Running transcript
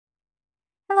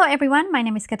Hello everyone, my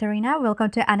name is Katarina. Welcome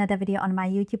to another video on my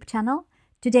YouTube channel.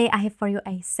 Today I have for you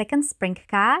a second spring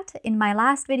card. In my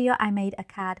last video I made a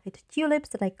card with tulips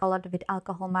that I colored with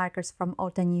alcohol markers from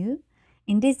AlteNew.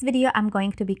 In this video I'm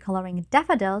going to be coloring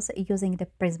daffodils using the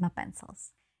Prisma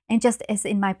pencils. And just as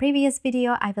in my previous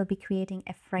video, I will be creating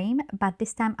a frame, but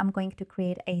this time I'm going to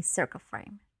create a circle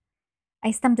frame.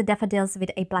 I stamped the daffodils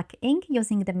with a black ink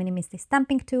using the Minimisty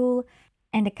stamping tool.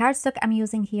 And the cardstock I'm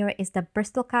using here is the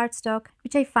Bristol cardstock,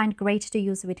 which I find great to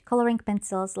use with coloring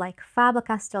pencils like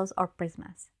Faber-Castells or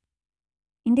Prismas.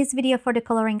 In this video for the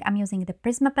coloring, I'm using the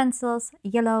Prisma pencils,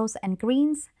 yellows and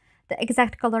greens, the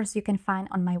exact colors you can find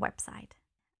on my website.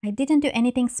 I didn't do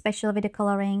anything special with the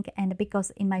coloring, and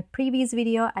because in my previous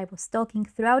video I was talking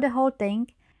throughout the whole thing,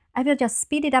 I will just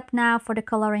speed it up now for the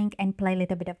coloring and play a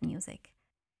little bit of music.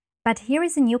 But here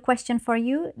is a new question for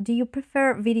you. Do you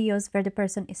prefer videos where the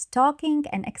person is talking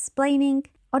and explaining,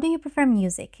 or do you prefer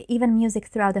music, even music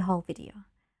throughout the whole video?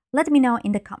 Let me know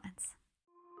in the comments.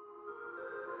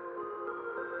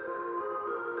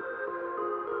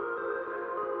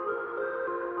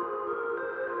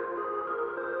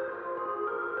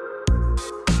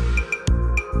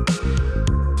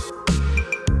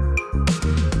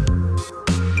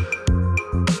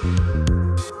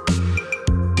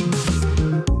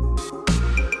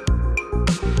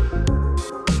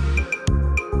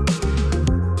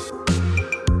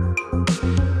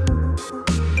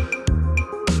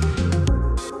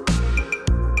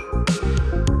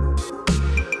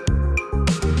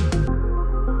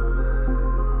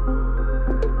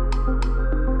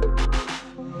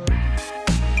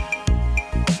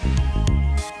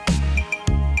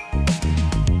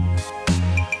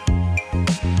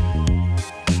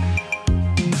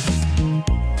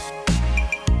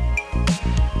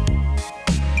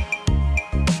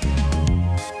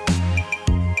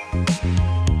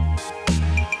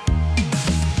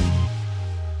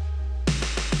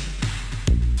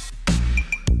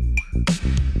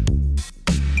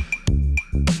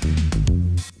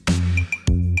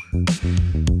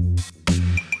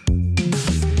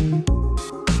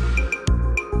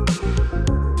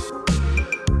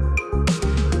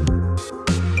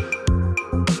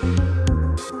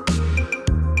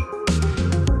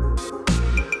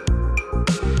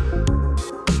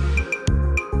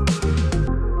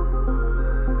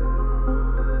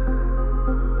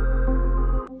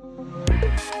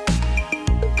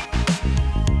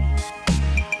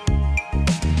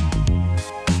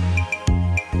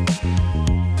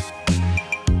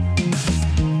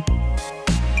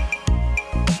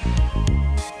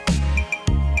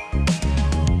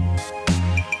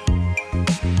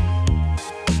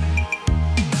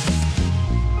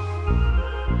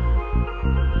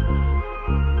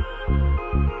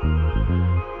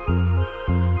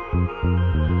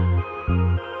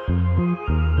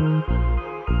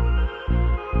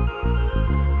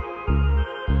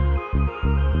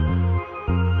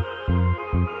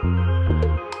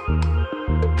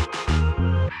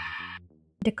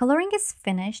 The coloring is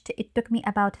finished. It took me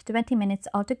about 20 minutes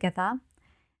altogether.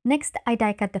 Next, I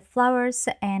die cut the flowers,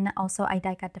 and also I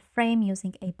die cut the frame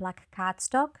using a black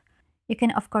cardstock. You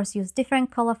can of course use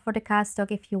different color for the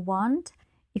cardstock if you want.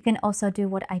 You can also do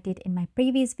what I did in my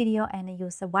previous video and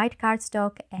use a white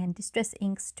cardstock and distress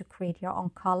inks to create your own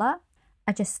color.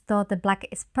 I just thought the black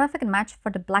is perfect match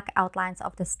for the black outlines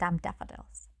of the stamped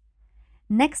daffodils.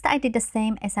 Next, I did the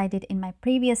same as I did in my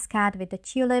previous card with the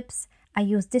tulips. I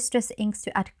used distress inks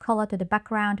to add color to the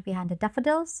background behind the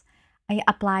daffodils. I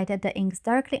applied the inks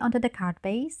directly onto the card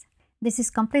base. This is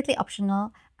completely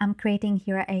optional. I'm creating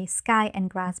here a sky and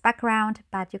grass background,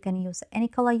 but you can use any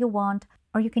color you want,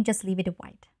 or you can just leave it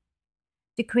white.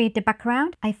 To create the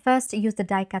background, I first used the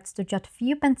die cuts to jot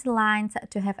few pencil lines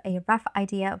to have a rough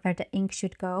idea where the ink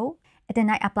should go. And then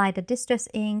I applied the distress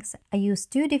inks. I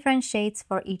used 2 different shades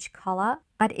for each color,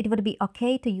 but it would be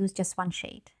okay to use just one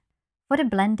shade. For the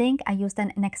blending, I used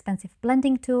an inexpensive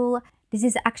blending tool. This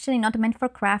is actually not meant for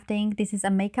crafting. This is a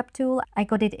makeup tool. I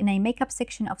got it in a makeup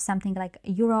section of something like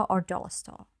Euro or dollar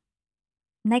store.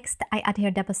 Next, I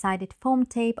adhere double-sided foam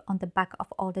tape on the back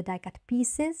of all the die-cut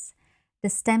pieces. The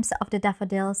stems of the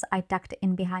daffodils I tucked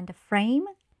in behind the frame,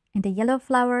 and the yellow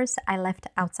flowers I left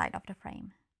outside of the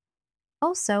frame.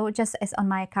 Also, just as on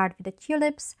my card with the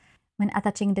tulips, when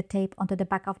attaching the tape onto the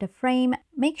back of the frame,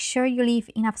 make sure you leave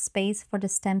enough space for the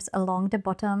stems along the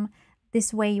bottom.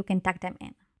 This way you can tuck them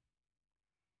in.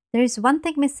 There is one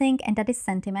thing missing, and that is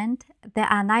sentiment. There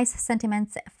are nice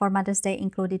sentiments for Mother's Day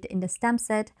included in the stamp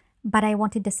set, but I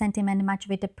wanted the sentiment match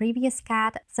with the previous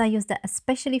card, so I used the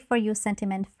especially for you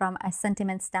sentiment from a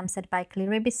sentiment stamp set by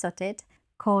Clearly Besotted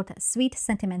called Sweet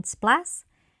Sentiments Plus.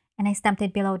 and I stamped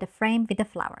it below the frame with the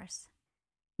flowers.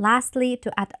 Lastly,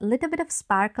 to add a little bit of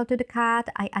sparkle to the card,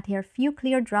 I add here a few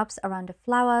clear drops around the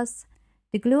flowers.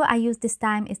 The glue I used this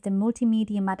time is the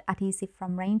multimedia matte adhesive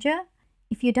from Ranger.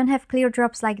 If you don't have clear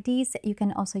drops like these, you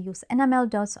can also use enamel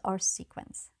dots or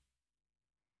sequins.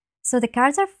 So the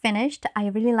cards are finished. I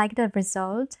really like the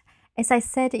result. As I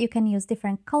said, you can use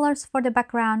different colors for the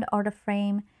background or the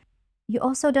frame. You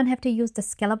also don't have to use the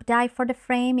scallop die for the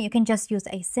frame. You can just use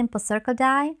a simple circle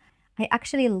die. I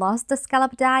actually lost the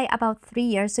scallop die about 3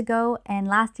 years ago, and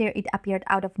last year it appeared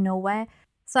out of nowhere,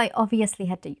 so I obviously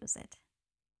had to use it.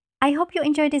 I hope you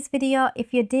enjoyed this video.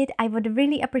 If you did, I would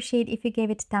really appreciate if you gave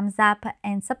it a thumbs up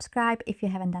and subscribe if you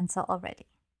haven't done so already.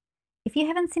 If you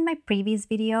haven't seen my previous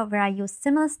video where I used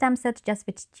similar stamp set just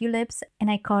with tulips and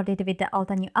I colored it with the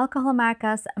AlteNew alcohol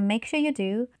markers, make sure you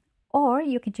do. Or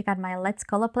you can check out my Let's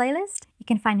Color playlist. You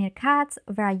can find here cards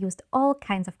where I used all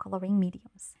kinds of coloring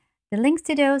mediums. The links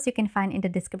to those you can find in the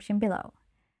description below.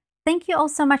 Thank you all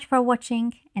so much for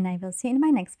watching, and I will see you in my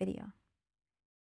next video.